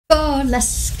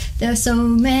burlesque. There are so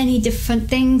many different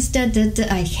things. I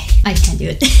can't do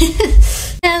it.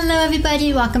 Hello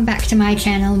everybody, welcome back to my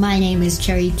channel. My name is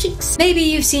Cherry Cheeks. Maybe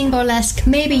you've seen burlesque,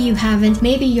 maybe you haven't.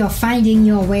 Maybe you're finding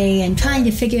your way and trying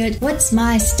to figure out what's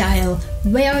my style.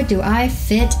 Where do I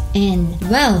fit in?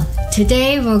 Well,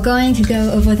 today we're going to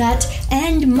go over that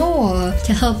and more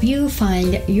to help you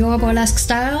find your burlesque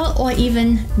style, or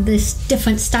even the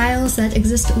different styles that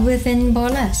exist within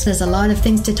burlesque. There's a lot of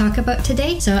things to talk about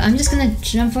today, so I'm just gonna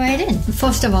jump right in.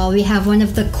 First of all, we have one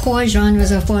of the core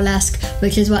genres of burlesque,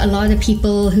 which is what a lot of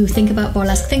people who think about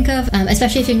burlesque think of,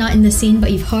 especially if you're not in the scene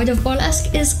but you've heard of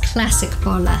burlesque, is classic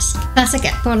burlesque. Classic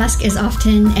burlesque is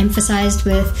often emphasized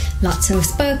with lots of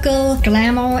sparkle,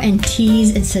 glamour, and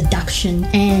tease and seduction,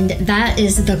 and that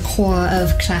is the core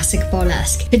of classic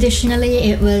burlesque. Traditionally,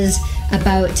 it was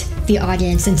about the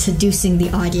audience and seducing the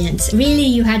audience. Really,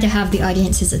 you had to have the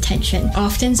audience's attention.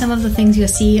 Often, some of the things you'll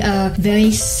see are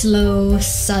very slow,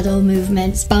 subtle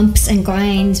movements, bumps and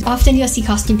grinds. Often, you'll see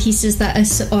costume pieces that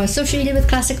are associated with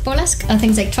classic burlesque.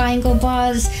 Things like triangle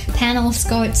bras, panel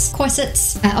skirts,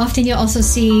 corsets. Often, you'll also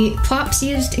see props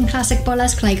used in classic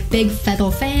burlesque, like big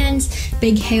feather fans,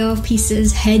 big hair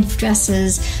pieces, head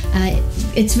dresses.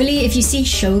 It's really, if you see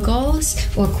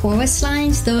showgirls or chorus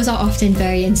lines, those are often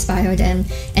very inspired and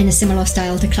a similar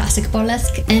style to classic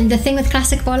burlesque. And the thing with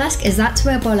classic burlesque is that's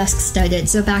where burlesque started.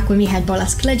 So back when we had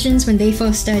burlesque legends, when they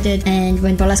first started, and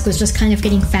when burlesque was just kind of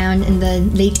getting found in the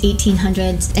late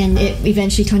 1800s, and it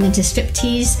eventually turned into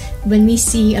striptease. When we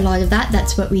see a lot of that,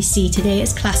 that's what we see today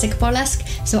as classic burlesque.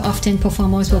 So often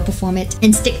performers will perform it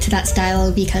and stick to that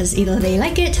style because either they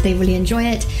like it, they really enjoy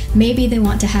it, maybe they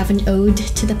want to have an ode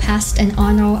to the past and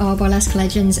honor our burlesque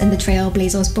legends and the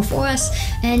trailblazers before us,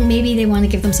 and maybe they want to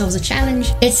give themselves a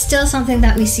challenge. It's still something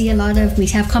that we see a lot of. We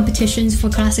have competitions for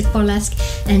classic burlesque,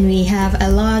 and we have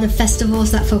a lot of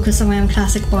festivals that focus around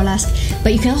classic burlesque,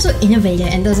 but you can also innovate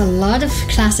it, and there's a lot of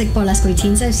classic burlesque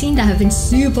routines I've seen that have been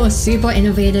super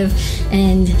innovative,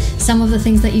 and some of the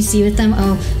things that you see with them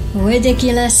are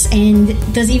ridiculous. And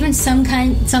there's even some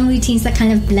routines that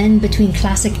kind of blend between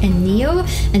classic and neo,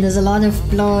 and there's a lot of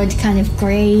blurred kind of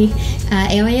grey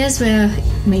areas where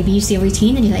maybe you see a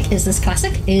routine and you're like, is this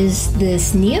classic? Is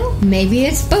this neo? Maybe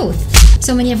it's both.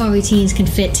 So many of our routines can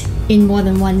fit in more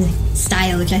than one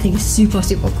style, which I think is super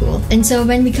cool. And so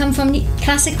when we come from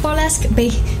classic burlesque,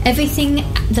 everything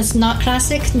that's not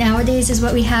classic nowadays is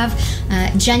what we have.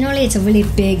 Generally, it's a really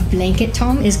big blanket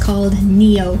term, is called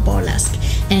neo-burlesque.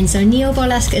 And so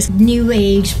neo-burlesque is new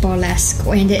age burlesque,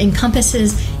 and it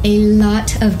encompasses a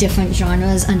lot of different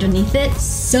genres underneath it.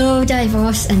 So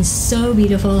diverse and so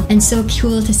beautiful and so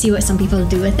cool to see what some people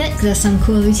do with it. There's some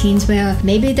cool routines where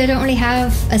maybe they don't really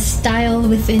have a style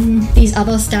within these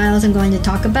other styles I'm going to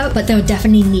talk about, but they're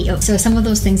definitely neo. So some of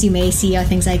those things you may see are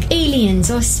things like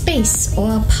aliens or space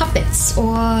or puppets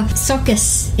or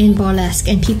circus in burlesque,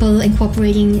 and people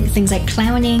incorporating things like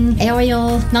clowning,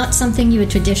 aerial, not something you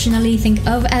would traditionally think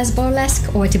of as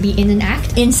burlesque or to be in an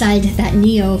act. Inside that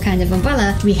neo kind of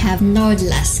umbrella, we have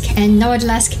Nerdlesque, and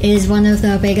Nerdlesque is one of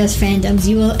the biggest fandoms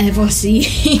you will ever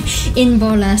see in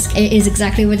burlesque. It is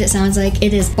exactly what it sounds like.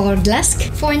 It is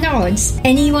burlesque for nerds.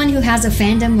 Anyone who has a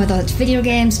fandom, whether it's video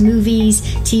games, movies,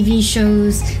 TV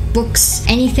shows, books,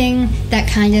 anything that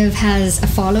kind of has a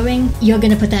following, you're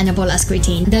gonna put that in a burlesque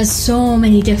routine. There's so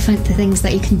many different things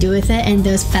that you can do with it, and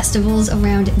there's festivals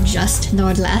around just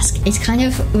Nerdlesque. It's kind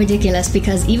of ridiculous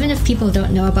because even if people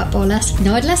don't know about burlesque,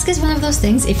 Nerdlesque is one of those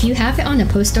things, if you have it on a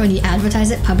poster and you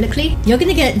advertise it publicly, you're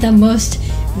gonna get the most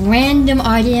random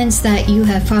audience that you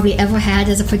have probably ever had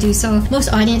as a producer.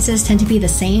 Most audiences tend to be the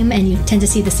same, and you tend to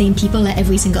see the same people at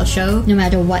every single show, no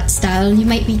matter what style you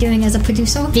might be doing as a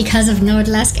producer. Because of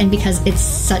Nerdlesque and because it's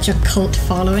such a cult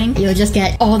following, you'll just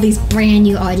get all these brand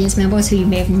new audience members who you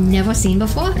may have never seen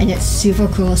before, and it's super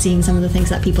cool seeing some of the things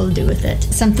that people do with it.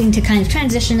 Something to kind of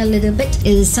transition a little bit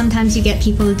is sometimes you get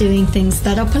people doing things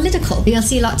that are political. You'll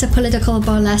see lots of political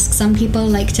burlesque. Some people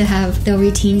like to have their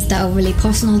routines that are really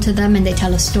personal to them, and they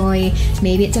tell a story.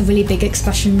 Maybe it's a really big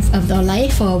expression of their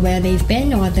life or where they've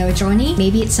been or their journey.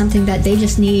 Maybe it's something that they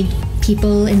just need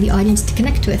people in the audience to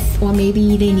connect with, or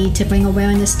maybe they need to bring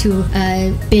awareness to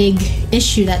a big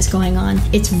issue that's going on.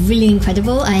 It's really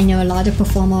incredible. I know a lot of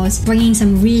performers bringing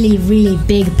some really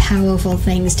big, powerful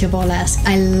things to burlesque.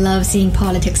 I love seeing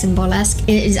politics in burlesque.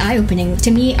 It is eye-opening.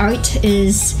 To me, art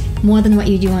is more than what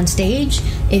you do on stage.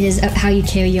 It is how you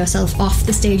carry yourself off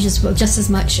the stage as well, just as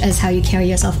much as how you carry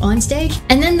yourself on stage.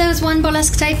 And then there's one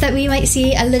burlesque type that we might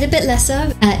see a little bit less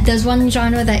of. There's one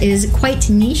genre that is quite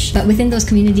niche, but within those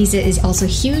communities it is also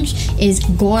huge, is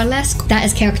Gorelesque. That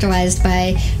is characterized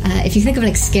by, if you think of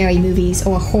like scary movies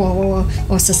or horror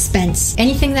or suspense,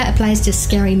 anything that applies to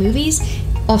scary movies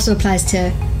also applies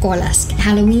to Gorelesque.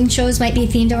 Halloween shows might be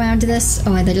themed around this,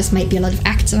 or there just might be a lot of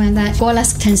acts around that.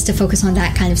 Gorelesque tends to focus on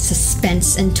that kind of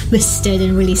suspense and twisted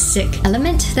and really sick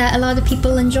element that a lot of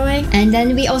people enjoy. And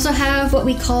then we also have what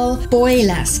we call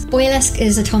Boylesque. Boylesque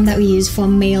is a term that we use for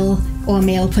male or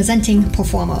male presenting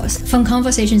performers. From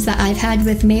conversations that I've had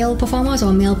with male performers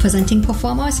or male presenting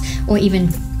performers, or even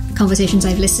conversations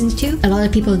I've listened to, a lot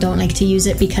of people don't like to use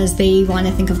it because they want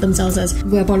to think of themselves as,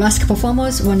 we're burlesque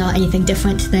performers, we're not anything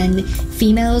different than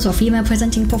females or female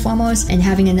presenting performers, and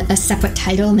having a separate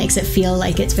title makes it feel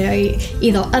like it's very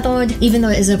either othered, even though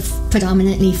it is a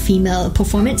predominantly female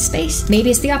performance space. Maybe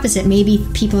it's the opposite. Maybe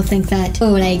people think that,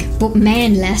 oh, like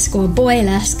manlesque or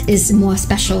boylesque is more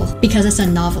special because it's a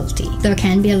novelty. There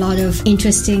can be a lot of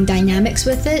interesting dynamics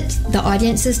with it. The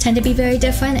audiences tend to be very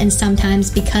different, and sometimes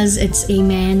because it's a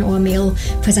man or male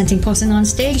presenting person on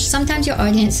stage, sometimes your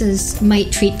audiences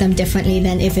might treat them differently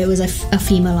than if it was a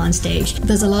female on stage.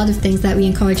 There's a lot of things that we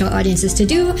encourage our audiences to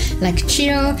do, like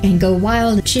cheer and go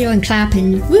wild, cheer and clap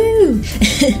and woo!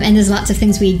 And there's lots of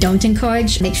things we don't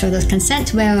encourage. Make sure there's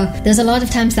consent, where there's a lot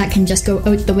of times that can just go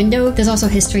out the window. There's also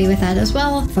history with that as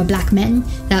well. For black men,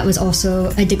 that was also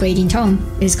a degrading term,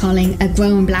 is calling a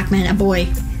grown black man a boy.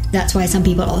 That's why some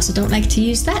people also don't like to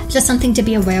use that. Just something to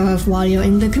be aware of while you're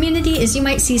in the community is you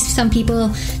might see some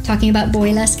people talking about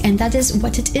Boylesque, and that is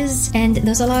what it is. And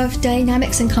there's a lot of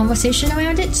dynamics and conversation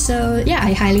around it. So yeah,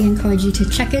 I highly encourage you to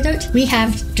check it out. We have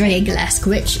Draglesque,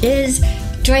 which is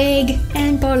drag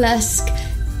and burlesque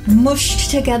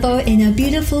mushed together in a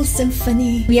beautiful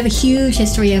symphony. We have a huge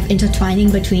history of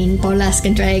intertwining between burlesque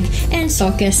and drag and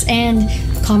circus and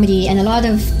comedy and a lot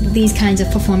of these kinds of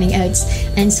performing arts.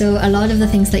 And so a lot of the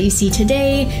things that you see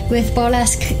today with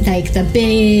burlesque, like the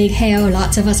big hair,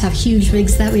 lots of us have huge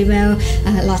wigs that we wear,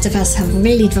 lots of us have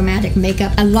really dramatic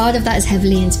makeup. A lot of that is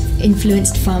heavily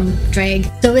influenced from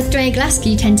drag. So with Draglesque,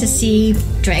 you tend to see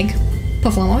drag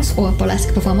performers or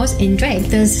burlesque performers in drag.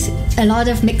 There's a lot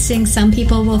of mixing. Some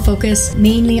people will focus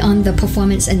mainly on the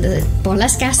performance and the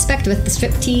burlesque aspect with the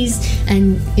striptease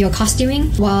and your costuming,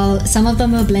 while some of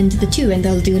them will blend the two and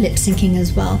they'll do lip syncing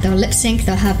as well. They'll lip sync,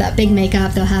 they'll have that big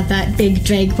makeup, they'll have that big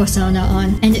drag persona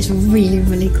on, and it's really,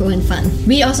 really cool and fun.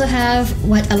 We also have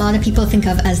what a lot of people think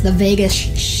of as the Vegas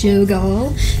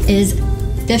showgirl, is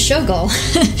the showgirl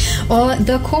or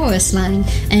the chorus line.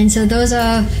 And so those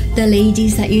are the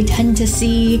ladies that you tend to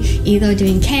see either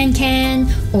doing can-can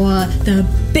or the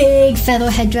big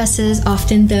feather headdresses.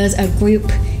 Often there's a group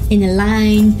in a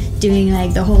line doing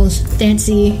like the whole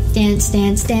dancey dance.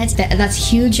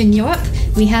 That's huge in Europe.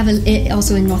 We have it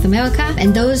also in North America,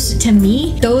 and those, to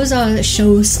me, those are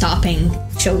show-stopping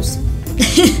shows.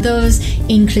 Those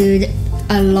include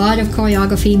a lot of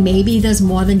choreography. Maybe there's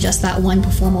more than just that one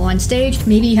performer on stage.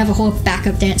 Maybe you have a whole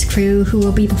backup dance crew who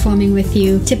will be performing with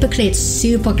you. Typically it's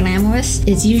super glamorous.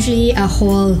 It's usually a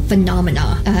whole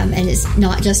phenomena, and it's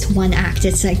not just one act.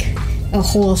 It's like a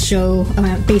whole show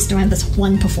based around this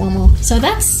one performer. So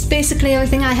that's basically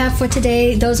everything I have for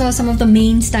today. Those are some of the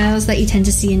main styles that you tend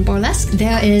to see in burlesque.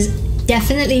 There is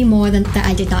definitely more than that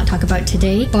I did not talk about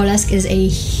today. Burlesque is a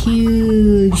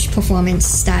huge performance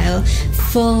style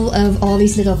full of all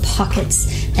these little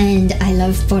pockets, and I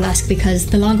love burlesque because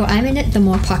the longer I'm in it, the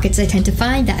more pockets I tend to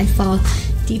find that I fall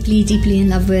deeply in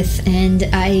love with, and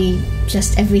I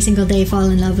just every single day fall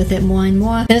in love with it more and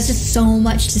more. There's just so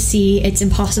much to see. It's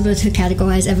impossible to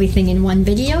categorize everything in one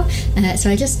video, so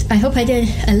I hope I did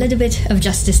a little bit of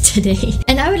justice today.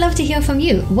 And I would love to hear from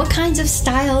you. What kinds of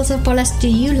styles of burlesque do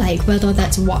you like? Whether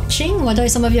that's watching, what are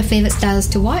some of your favorite styles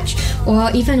to watch,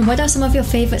 or even what are some of your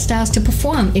favorite styles to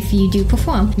perform if you do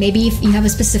perform? Maybe if you have a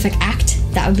specific act,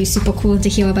 that would be super cool to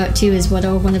hear about too, is what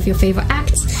are one of your favorite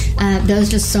acts. There's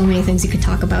just so many things you could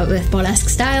talk about with burlesque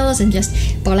styles and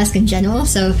just burlesque in general,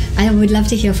 so I would love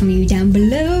to hear from you down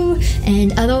below.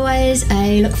 And otherwise,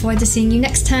 I look forward to seeing you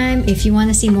next time. If you want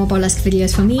to see more burlesque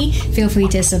videos from me, feel free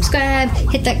to subscribe,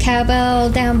 hit that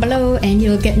cowbell down below, and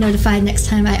you'll get notified next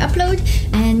time I upload.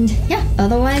 And yeah,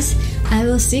 otherwise, I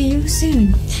will see you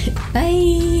soon.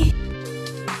 Bye!